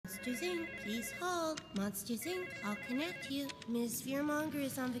Monsters Inc., please hold. Monsters Inc., I'll connect you. Ms. Fearmonger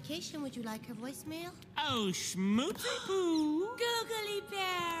is on vacation. Would you like her voicemail? Oh, schmoozy poo. Googly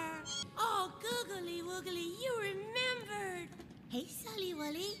Bear! Oh, Googly Woogly, you remembered! Hey, Sully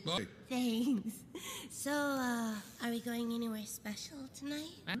Wully. Bye. Thanks. So, are we going anywhere special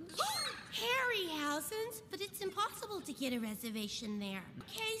tonight? Harryhausen's, but it's impossible to get a reservation there.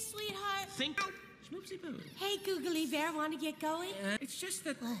 Okay, sweetheart? Think schmoopsie poo. Hey, Googly Bear, want to get going? It's just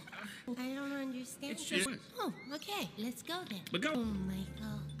that... What? I don't understand. It's just... Oh, okay, let's go then. But go. Oh,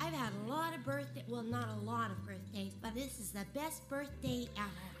 Michael. I've had a lot of birthdays. Well, not a lot of birthdays, but this is the best birthday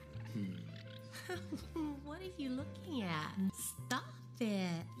ever. What are you looking at? Stop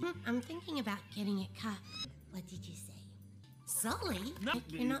it. I'm thinking about getting it cut. What did you say? Sully? No.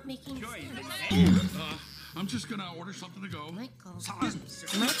 You're not making sense. I'm just gonna order something to go. Michael.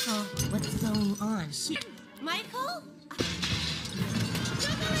 Michael, what's going on? Michael?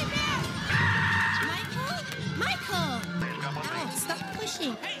 Googly Bear! Michael? Michael! Ow, stop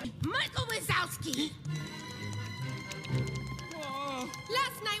pushing. Hey, Michael Wazowski!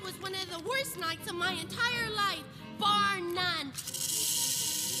 Last night was one of the worst nights of my entire life, bar none.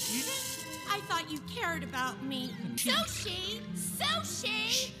 I thought you cared about me. Sushi!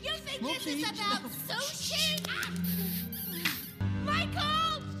 Sushi! You think this is about sushi? Ah!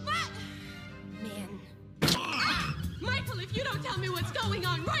 Michael! Man. Ah! Michael, if you don't tell me what's going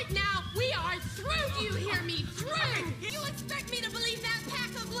on right now, we are through. Do you hear me? Through! You expect me to believe that pack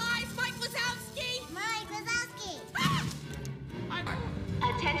of lies, Mike Wazowski? Mike Wazowski! Ah!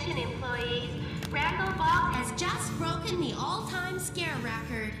 Attention employees, Randall Bob has just broken the all-time scare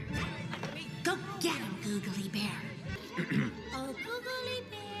record. Go get him, Googly Bear. Oh, Googly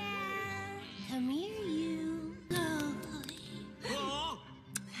Bear, come here, you.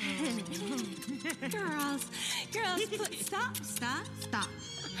 Girls, stop.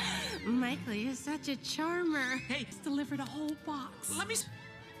 Michael, you're such a charmer. Hey. He's delivered a whole box. Let me...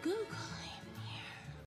 Googly